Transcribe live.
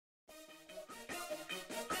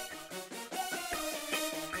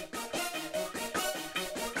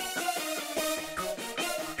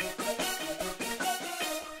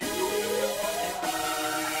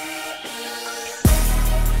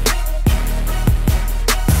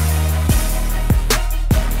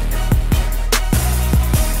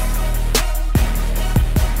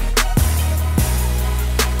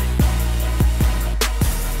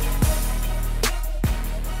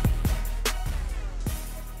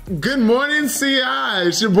Good morning, CI.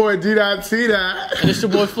 It's your boy D.T. And it's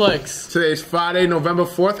your boy Flex. Today's Friday, November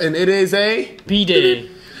 4th, and it is a B-Day.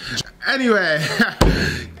 Anyway,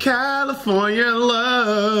 California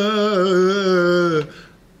love.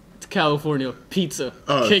 It's California pizza.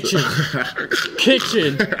 Oh, kitchen.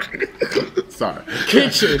 Kitchen. Sorry.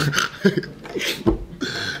 Kitchen.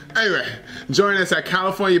 Anyway, join us at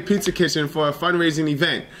California Pizza Kitchen for a fundraising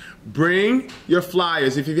event. Bring your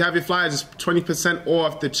flyers. If you have your flyers, it's 20%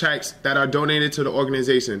 off the checks that are donated to the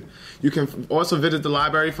organization. You can also visit the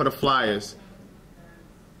library for the flyers.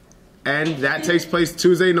 And that takes place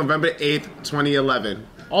Tuesday, November 8th, 2011.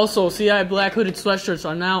 Also, CI black hooded sweatshirts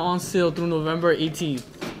are now on sale through November 18th.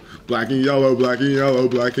 Black and yellow, black and yellow,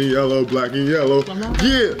 black and yellow, black and yellow.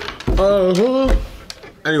 Yeah. Uh-huh.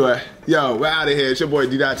 Anyway, yo, we're out of here. It's your boy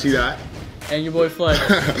D.T. And your boy Flex.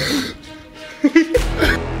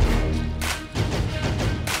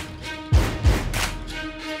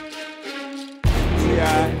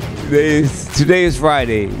 Today is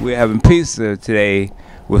Friday. We're having pizza today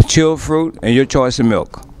with chilled fruit and your choice of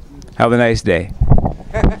milk. Have a nice day.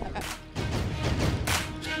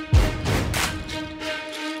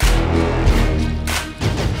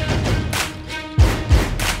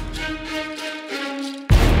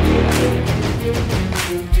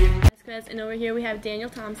 And over here we have Daniel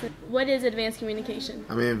Thompson. What is advanced communication?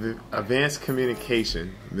 I mean, advanced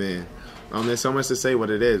communication, man. There's so much to say what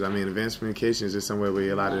it is. I mean, advanced communication is just somewhere where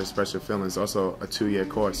you're allowed to express your feelings. Also, a 2-year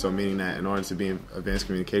course, so meaning that in order to be in advanced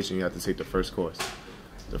communication, you have to take the first course,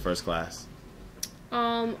 the first class.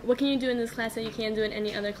 What can you do in this class that you can't do in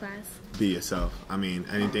any other class? Be yourself. I mean,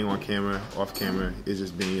 anything on camera, off camera, is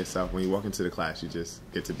just being yourself. When you walk into the class, you just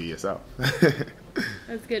get to be yourself.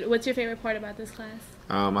 That's good. What's your favorite part about this class?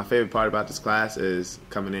 My favorite part about this class is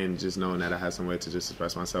coming in and just knowing that I have somewhere to just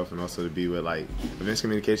express myself, and also to be with, like, advanced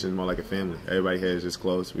communication is more like a family. Everybody here is just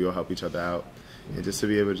close. We all help each other out. And just to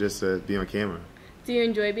be able just to be on camera. Do you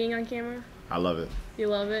enjoy being on camera? I love it. You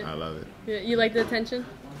love it? I love it. You like the attention?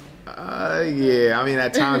 Yeah. I mean,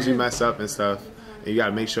 at times you mess up and stuff. And you got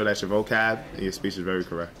to make sure that your vocab and your speech is very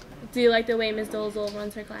correct. Do you like the way Ms. Dolezal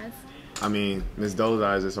runs her class? I mean, Ms.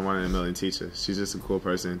 Dolezal is just a one-in-a-million teacher. She's just a cool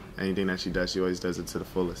person. Anything that she does, she always does it to the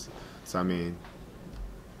fullest. So, I mean,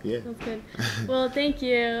 yeah. That's good. Well, thank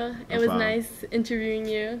you. It was nice interviewing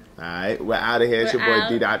you. All right. We're out of here. It's your boy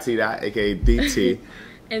D.T. a.k.a. DT.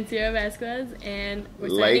 And Sierra Vasquez. And we're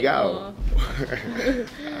signing off. All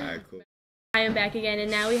right, cool. I am back again,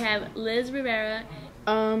 and now we have Liz Rivera.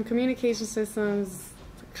 Communication systems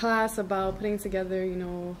class about putting together, you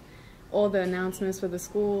know, all the announcements for the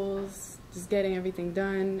schools, just getting everything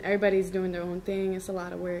done. Everybody's doing their own thing. It's a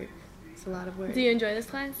lot of work. It's a lot of work. Do you enjoy this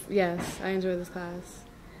class? Yes, I enjoy this class.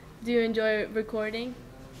 Do you enjoy recording?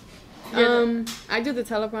 I do the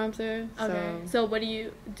teleprompter. Okay. So what do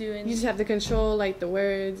you do? You just have to control, like, the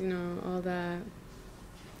words, you know, all that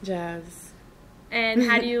jazz. And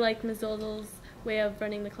how do you like Ms. Dolezal's way of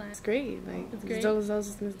running the class? It's great. Like, Ms. Dolezal's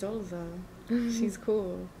just Ms. Dolezal. She's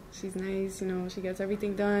cool. She's nice, you know, she gets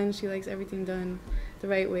everything done. She likes everything done the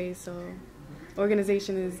right way, so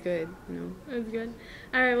organization is good, you know. That's good.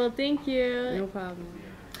 All right, well, thank you. No problem.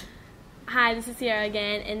 Hi, this is Sierra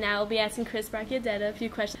again, and now I'll be asking Chris Bracchiadetta a few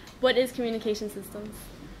questions. What is communication systems?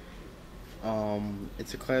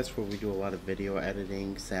 It's a class where we do a lot of video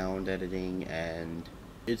editing, sound editing, and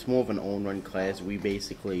it's more of an own-run class. We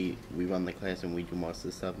run the class and we do most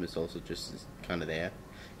of the stuff. Miss also just is kind of there.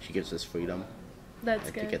 She gives us freedom.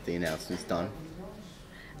 That's good. To get the announcements done.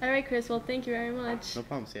 All right, Chris. Well, thank you very much. No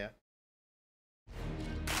problem, yeah.